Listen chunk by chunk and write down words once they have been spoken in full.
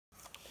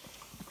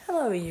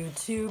Hello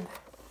YouTube,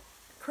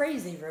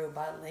 Crazy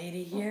Robot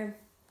Lady here,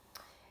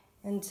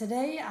 and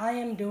today I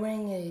am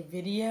doing a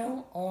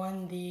video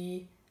on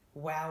the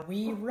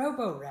WowWee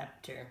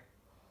Roboraptor.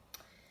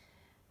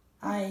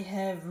 I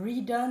have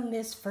redone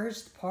this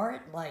first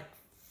part like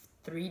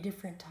 3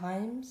 different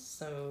times,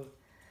 so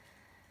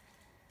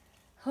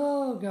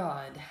oh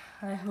god,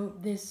 I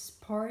hope this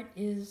part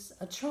is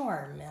a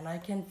charm and I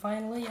can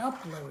finally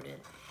upload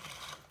it.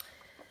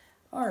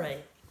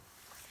 Alright,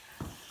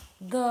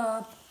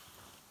 the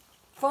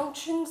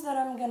functions that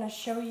I'm going to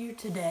show you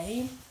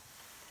today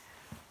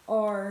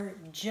are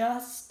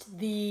just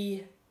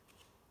the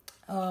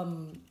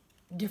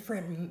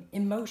different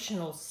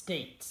emotional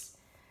states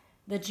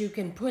that you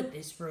can put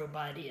this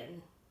robot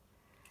in.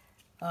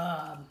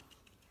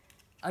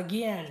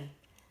 Again,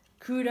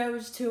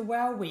 kudos to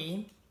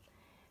WowWee.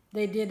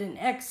 They did an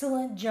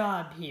excellent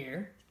job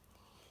here.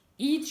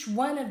 Each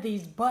one of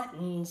these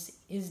buttons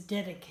is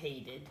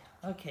dedicated.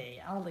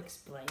 Okay, I'll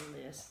explain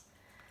this.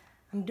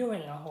 I'm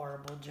doing a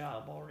horrible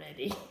job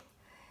already.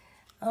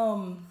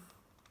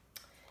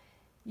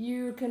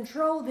 You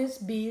control this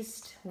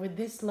beast with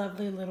this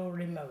lovely little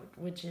remote,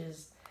 which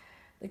is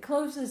the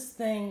closest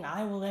thing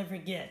I will ever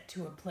get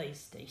to a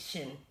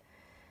PlayStation.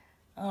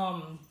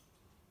 And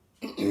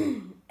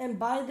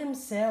by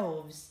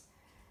themselves,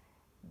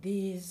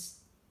 these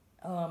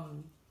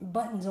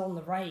buttons on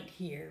the right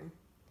here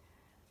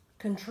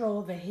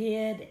control the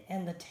head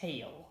and the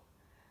tail.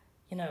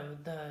 You know,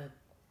 the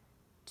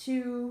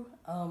two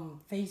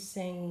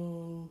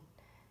facing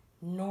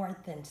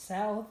north and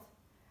south.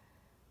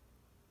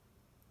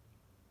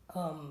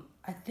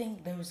 I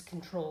think those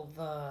control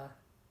the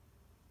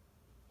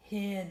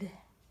head,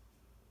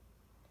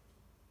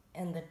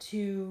 and the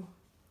two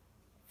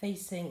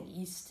facing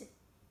east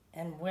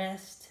and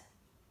west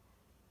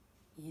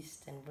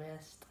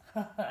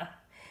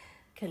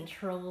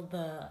control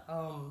the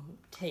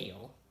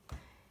tail.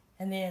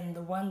 And then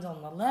the ones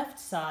on the left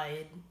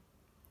side,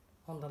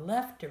 on the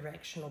left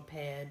directional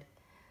pad,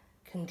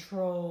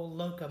 control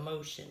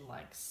locomotion,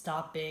 like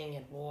stopping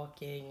and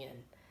walking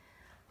and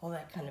all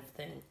that kind of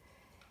thing.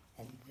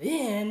 And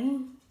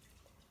then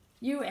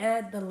you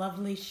add the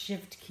lovely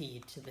shift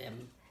key to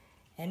them,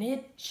 and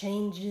it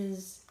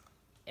changes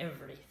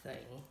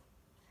everything.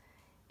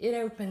 It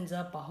opens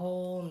up a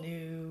whole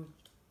new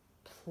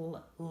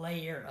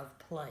layer of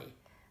play.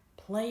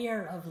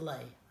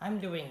 I'm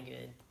doing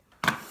good.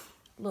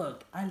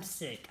 Look, I'm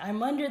sick.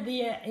 I'm under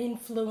the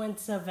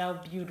influence of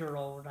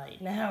albuterol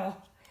right now.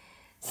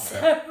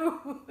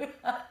 So,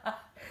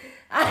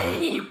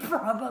 I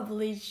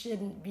probably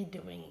shouldn't be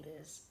doing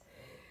this.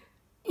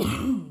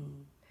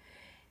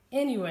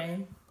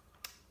 Anyway,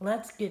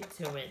 let's get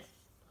to it.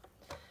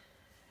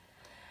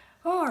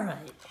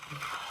 Alright.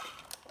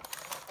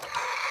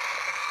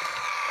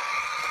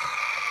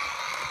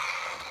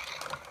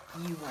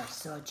 You are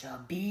such a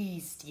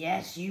beast.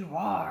 Yes, you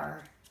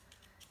are.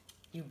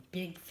 You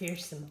big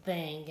fearsome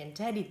thing. And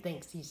Teddy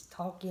thinks he's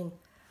talking.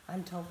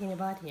 I'm talking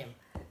about him.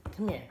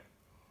 Come here.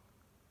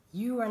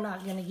 You are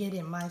not going to get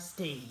in my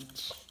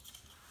stage.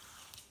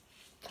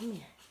 Come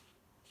here.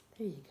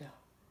 There you go.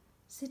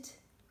 Sit.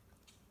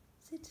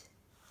 Sit.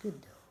 Good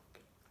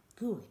dog.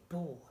 Good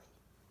boy.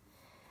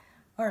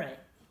 Alright.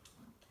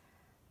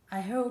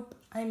 I hope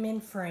I'm in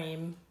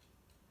frame.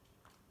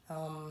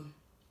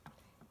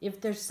 If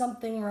there's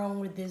something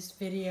wrong with this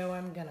video,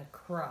 I'm gonna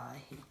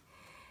cry.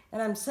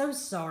 And I'm so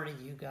sorry,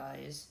 you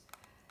guys.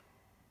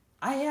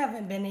 I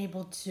haven't been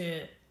able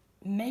to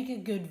make a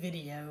good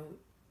video,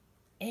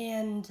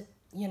 and,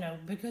 you know,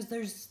 because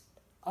there's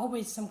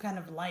always some kind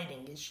of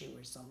lighting issue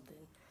or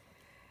something.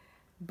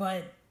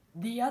 But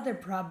the other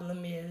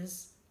problem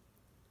is,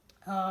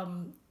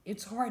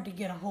 it's hard to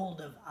get a hold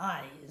of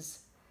eyes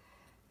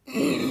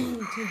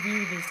to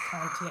view this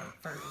content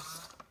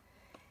first.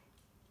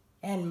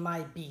 And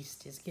my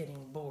beast is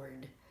getting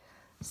bored.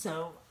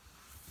 So,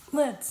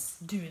 let's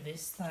do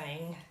this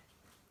thing.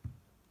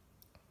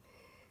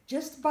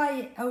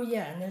 Oh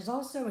yeah, and there's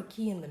also a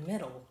key in the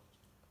middle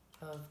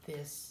of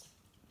this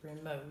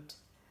remote.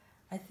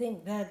 I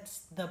think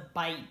that's the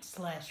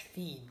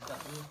bite/feed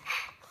button.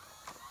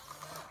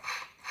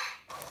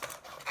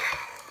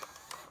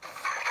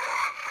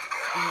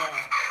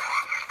 Yeah.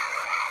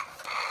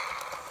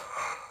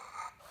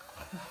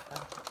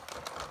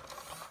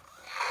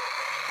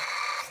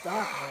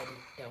 Stop, buddy.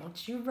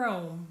 Don't you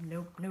roam.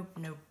 Nope, nope,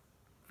 nope.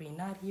 We're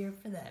not here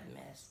for that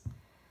mess.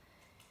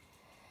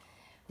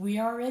 We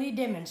already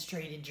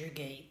demonstrated your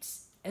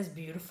gates, as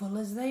beautiful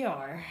as they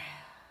are.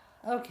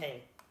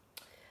 Okay,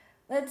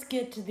 let's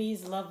get to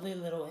these lovely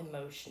little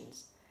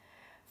emotions.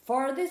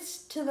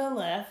 Farthest to the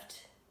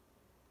left,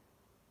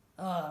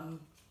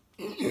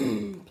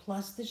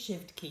 plus the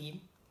shift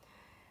key.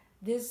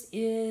 This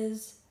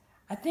is,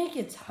 I think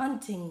it's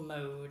hunting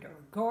mode or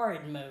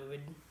guard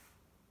mode.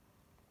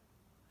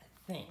 I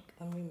think.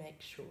 Let me make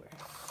sure.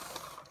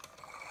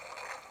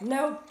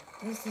 Nope,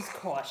 this is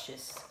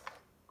cautious.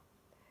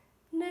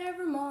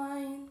 Never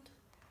mind.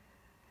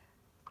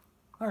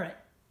 Alright,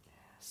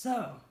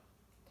 so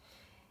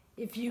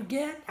if you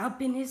get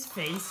up in his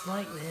face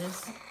like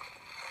this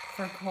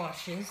for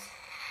cautious,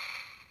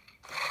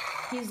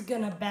 he's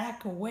gonna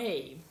back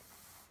away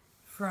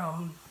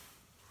from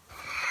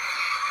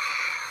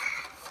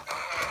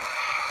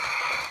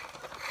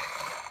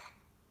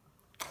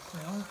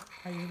well,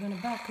 are you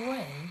gonna back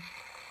away?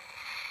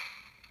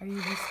 Are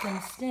you just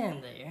gonna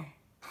stand there?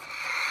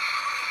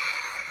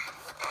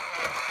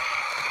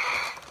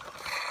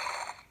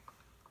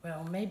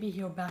 Well, maybe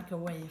he'll back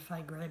away if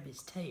I grab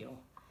his tail.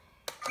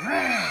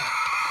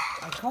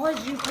 I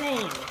caused you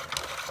pain.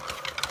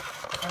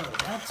 Oh,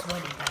 that's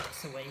what he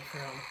backs away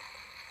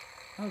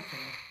from.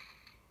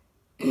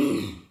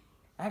 Okay.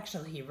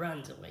 Actually, he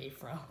runs away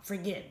from.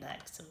 Forget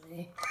backs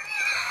away.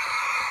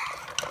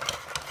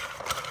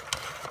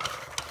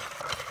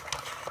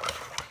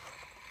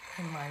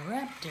 And my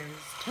raptor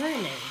is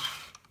turning.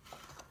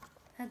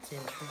 That's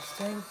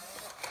interesting.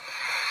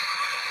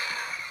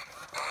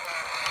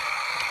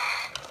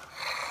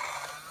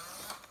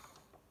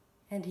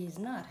 And he's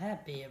not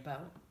happy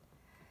about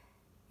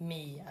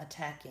me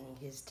attacking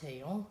his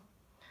tail.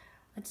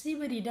 Let's see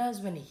what he does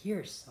when he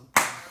hears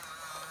something.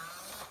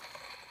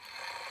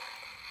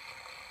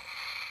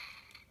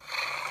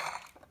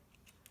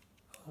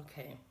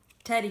 Okay.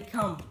 Teddy,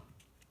 come.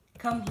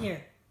 Come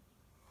here.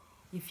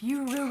 If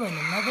you ruin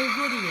another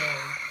video,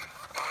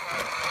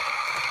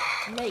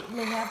 make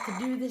me have to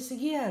do this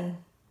again,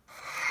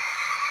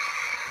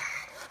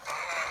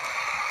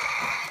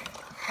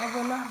 I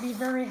will not be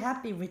very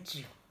happy with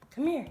you.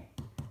 Come here.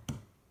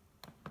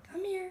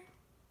 Come here.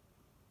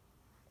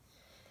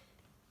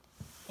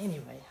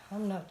 Anyway,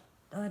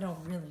 I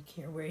don't really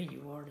care where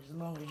you are as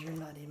long as you're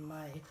not in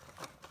my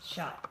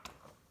shot.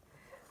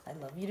 I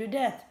love you to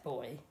death,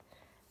 boy.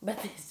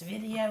 But this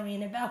video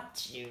ain't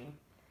about you.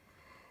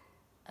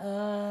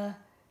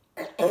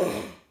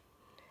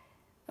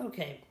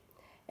 Okay.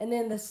 And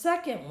then the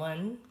second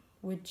one,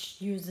 which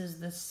uses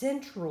the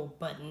central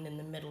button in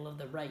the middle of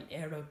the right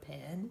arrow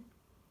pad,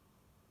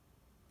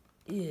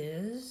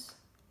 is,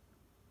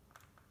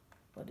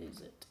 what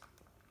is it?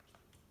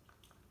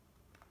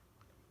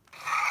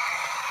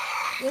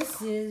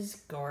 This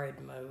is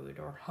guard mode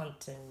or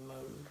hunting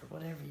mode or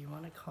whatever you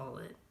want to call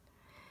it.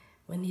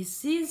 When he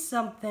sees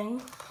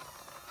something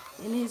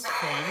in his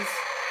face,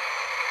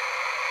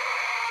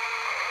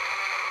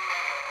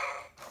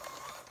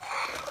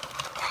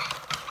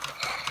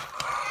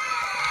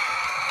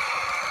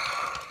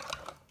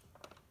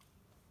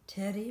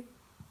 Teddy,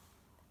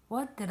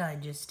 what did I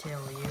just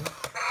tell you?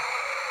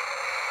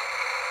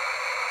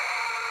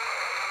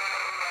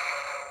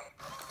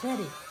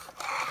 Teddy,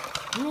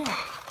 come here.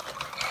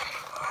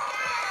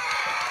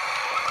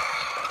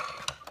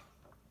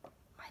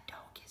 My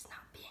dog is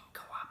not being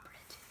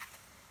cooperative.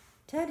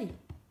 Teddy,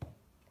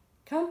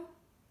 come.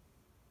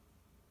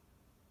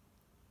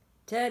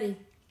 Teddy.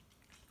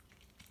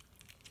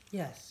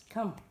 Yes,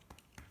 come.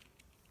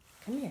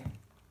 Come here.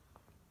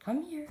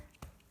 Come here.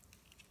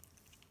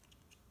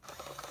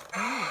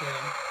 There you go.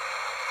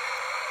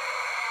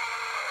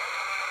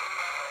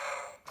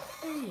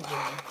 There you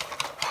go.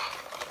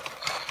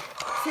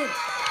 Sit.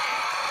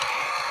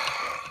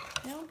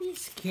 Don't be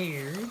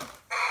scared. There's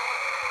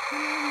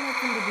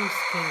nothing to be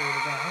scared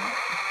about.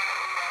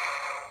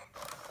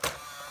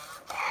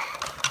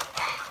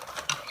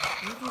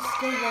 You just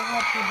stay right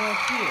happy back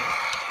here.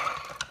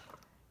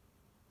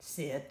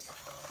 Sit.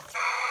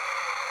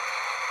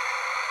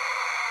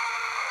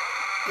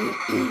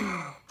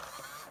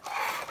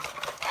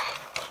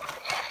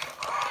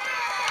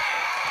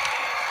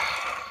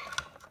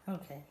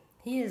 Okay,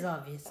 he is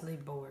obviously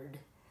bored.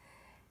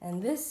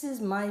 And this is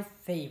my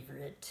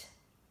favorite.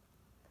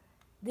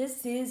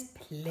 This is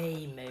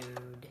play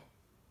mode.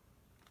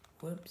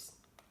 Whoops.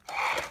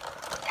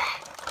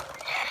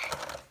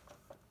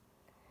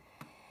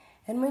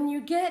 And when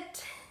you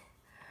get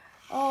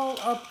all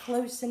up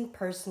close and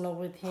personal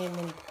with him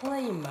in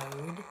play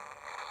mode,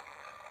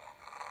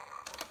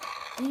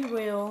 he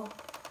will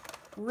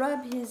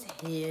rub his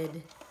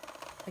head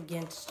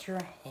against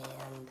your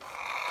hand.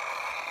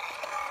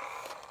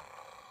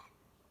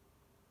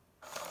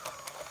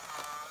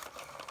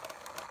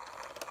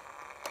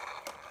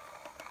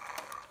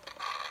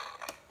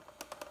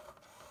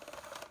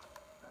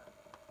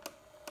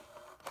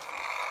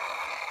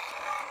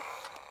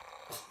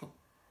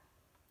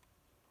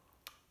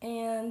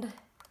 And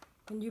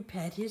when you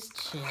pet his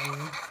chin,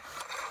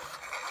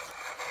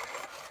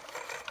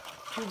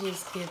 he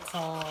just gets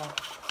all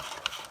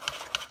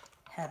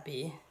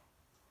happy.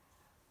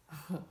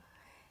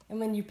 And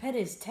when you pet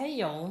his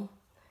tail,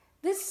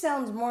 this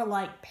sounds more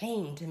like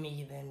pain to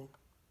me than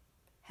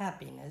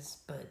happiness,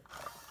 but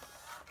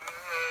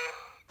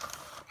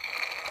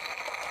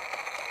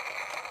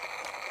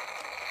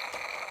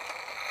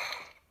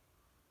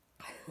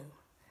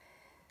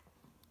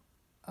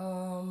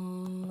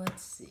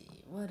let's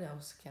see, what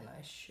else can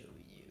I show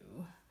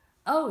you?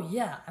 Oh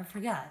yeah, I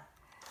forgot.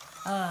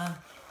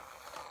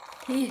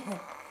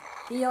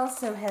 He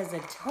also has a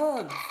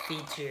tug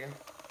feature.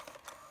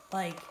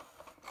 Like,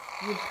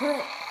 you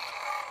put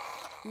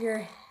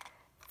your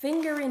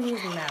finger in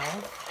his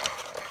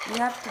mouth, You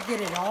have to get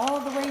it all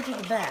the way to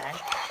the back.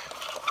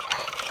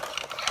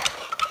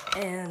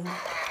 And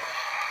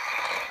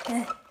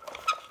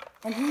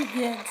he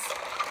gets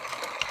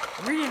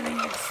really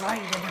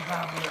excited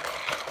about it.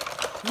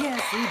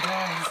 Yes, he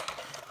does.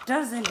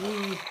 Doesn't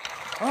he?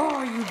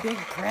 Oh, you big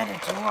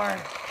predator.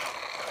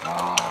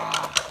 Oh,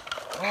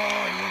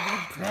 you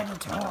big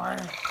predator.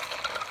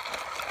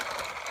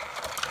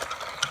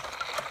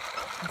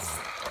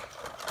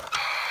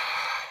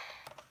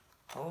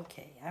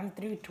 Okay, I'm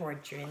through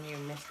torturing you,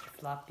 Mr.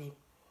 Floppy,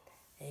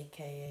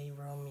 aka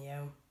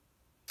Romeo.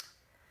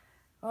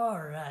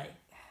 Alright,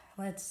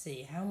 let's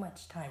see, how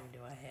much time do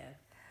I have?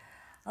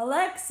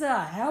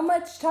 Alexa, how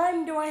much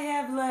time do I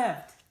have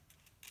left?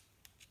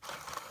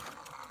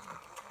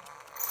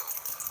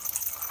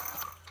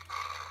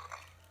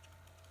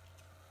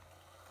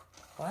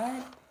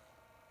 What?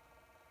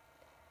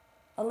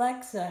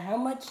 Alexa, how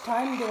much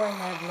time do I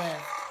have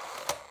left?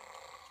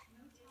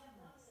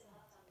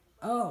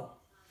 Oh,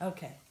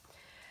 okay.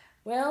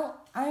 Well,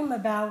 I'm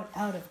about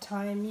out of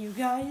time, you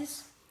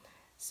guys.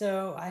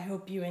 So I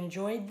hope you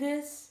enjoyed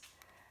this.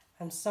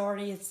 I'm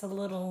sorry it's a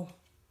little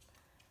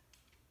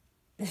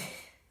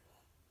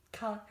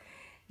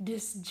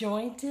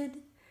disjointed.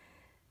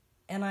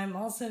 And I'm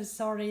also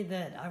sorry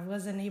that I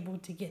wasn't able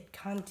to get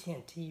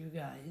content to you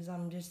guys.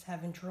 I'm just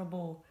having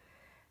trouble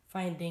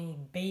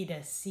finding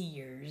beta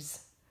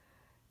seers.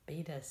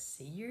 Beta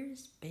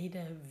seers?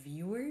 Beta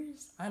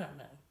viewers? I don't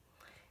know.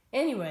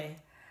 Anyway,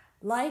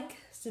 like,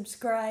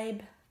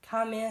 subscribe,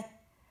 comment.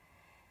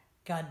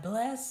 God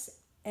bless.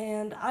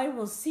 And I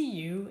will see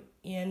you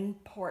in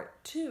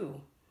part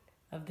 2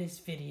 of this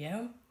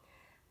video,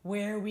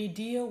 where we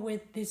deal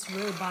with this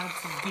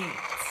robot's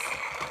gates.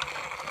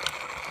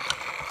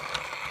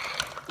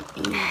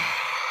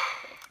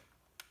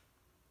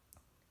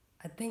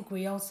 I think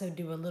we also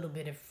do a little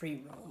bit of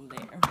free roam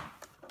there.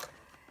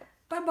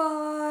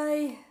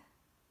 Bye-bye.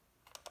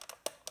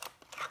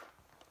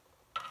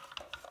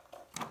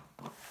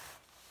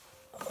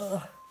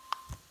 Ugh.